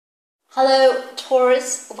Hello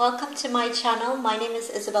Taurus, welcome to my channel. My name is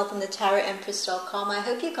Isabelle from the TarotEmpress.com. I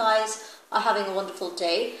hope you guys are having a wonderful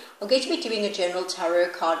day. I'm going to be doing a general tarot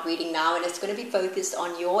card reading now, and it's going to be focused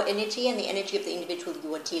on your energy and the energy of the individual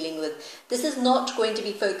you are dealing with. This is not going to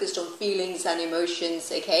be focused on feelings and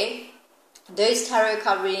emotions, okay? Those tarot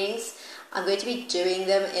card readings, I'm going to be doing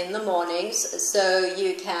them in the mornings, so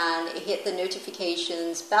you can hit the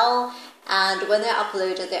notifications bell, and when they're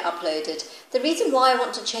uploaded, they're uploaded. The reason why I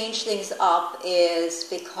want to change things up is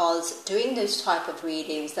because doing those type of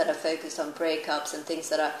readings that are focused on breakups and things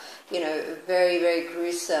that are, very, very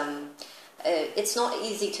gruesome, it's not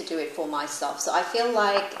easy to do it for myself. So I feel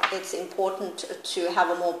like it's important to have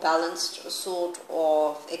a more balanced sort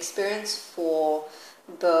of experience for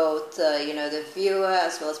both the viewer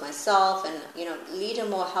as well as myself, and lead a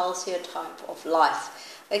more healthier type of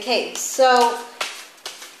life. Okay, so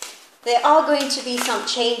there are going to be some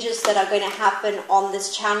changes that are going to happen on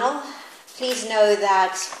this channel. Please know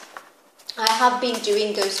that I have been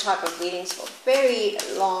doing those type of readings for a very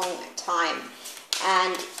long time,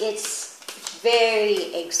 and it's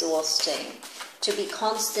very exhausting to be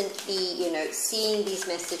constantly seeing these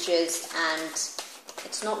messages, and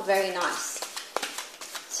it's not very nice.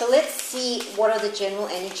 So let's see what are the general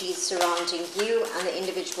energies surrounding you and the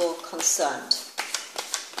individual concerned.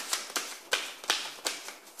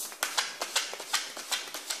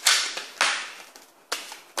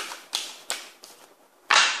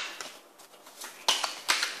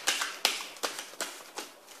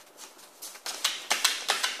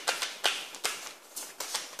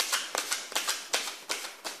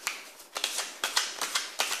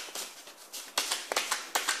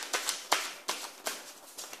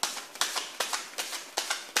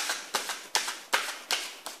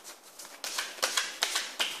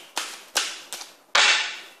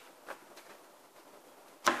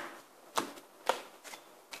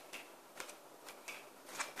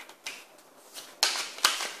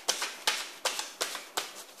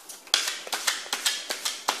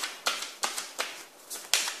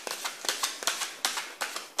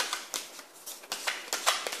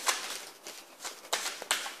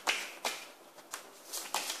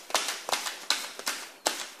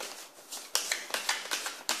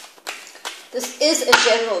 This is a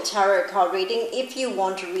general tarot card reading. If you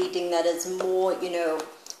want a reading that is more,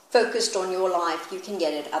 focused on your life, you can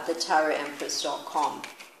get it at the TarotEmpress.com.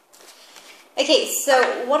 Okay,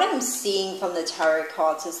 so what I'm seeing from the tarot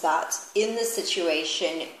cards is that in this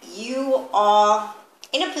situation, you are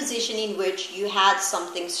in a position in which you had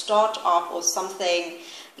something start off, or something,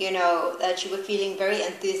 that you were feeling very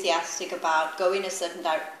enthusiastic about, go in a certain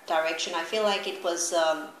direction. I feel like it was,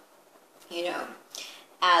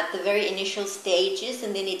 at the very initial stages,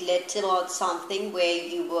 and then it led towards something where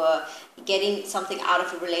you were getting something out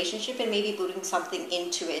of a relationship and maybe putting something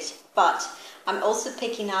into it. But I'm also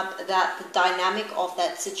picking up that the dynamic of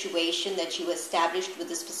that situation that you established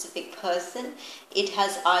with a specific person, it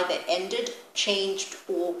has either ended, changed,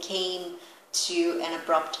 or came to an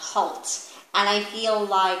abrupt halt. And I feel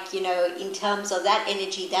like, in terms of that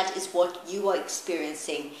energy, that is what you are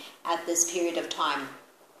experiencing at this period of time.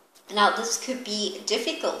 Now, this could be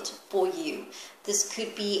difficult for you. This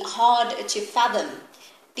could be hard to fathom,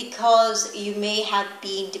 because you may have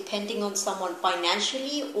been depending on someone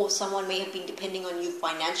financially, or someone may have been depending on you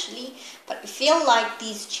financially. But I feel like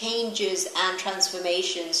these changes and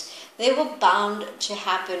transformations, they were bound to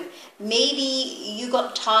happen. Maybe you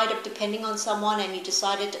got tired of depending on someone and you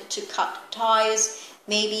decided to cut ties.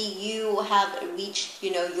 Maybe you have reached,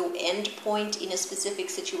 your end point in a specific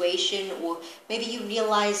situation, or maybe you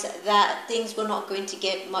realize that things were not going to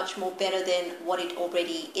get much more better than what it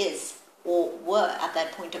already is or were at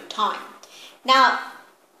that point of time. Now,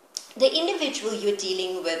 the individual you're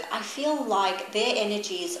dealing with, I feel like their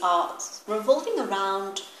energies are revolving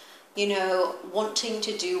around, wanting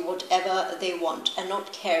to do whatever they want and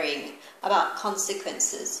not caring about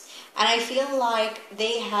consequences. And I feel like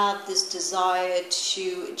they have this desire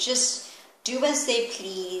to just do as they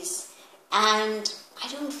please, and I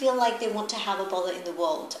don't feel like they want to have a bother in the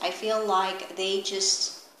world. I feel like they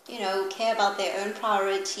just, care about their own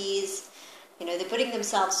priorities. They're putting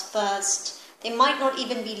themselves first. They might not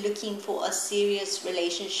even be looking for a serious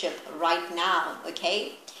relationship right now,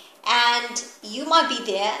 okay? And you might be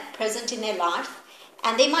there, present in their life,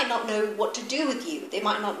 and they might not know what to do with you. They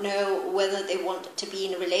might not know whether they want to be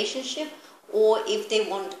in a relationship or if they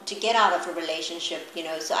want to get out of a relationship,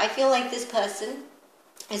 So I feel like this person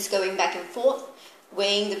is going back and forth,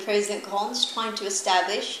 weighing the pros and cons, trying to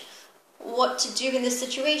establish what to do in this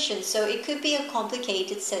situation. So it could be a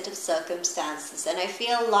complicated set of circumstances, and I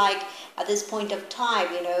feel like at this point of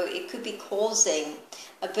time, you know, it could be causing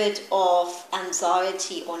a bit of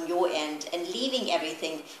anxiety on your end and leaving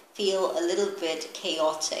everything feel a little bit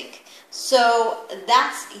chaotic. So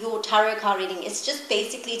that's your tarot card reading. It's just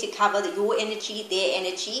basically to cover your energy, their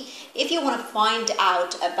energy. If you want to find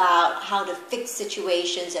out about how to fix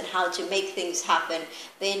situations and how to make things happen,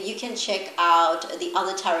 then you can check out the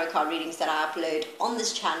other tarot card readings that I upload on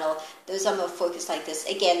this channel. Those are more focused like this.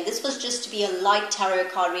 Again, this was just to be a light tarot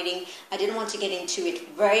card reading. I didn't want to get into it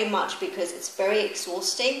very much because it's very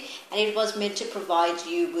exhausting, and it was meant to provide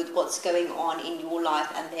you with what's going on in your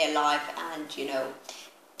life and their life, and, you know,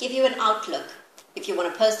 give you an outlook. If you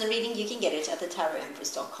want a personal reading, you can get it at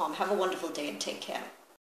thetarotempress.com. Have a wonderful day and take care.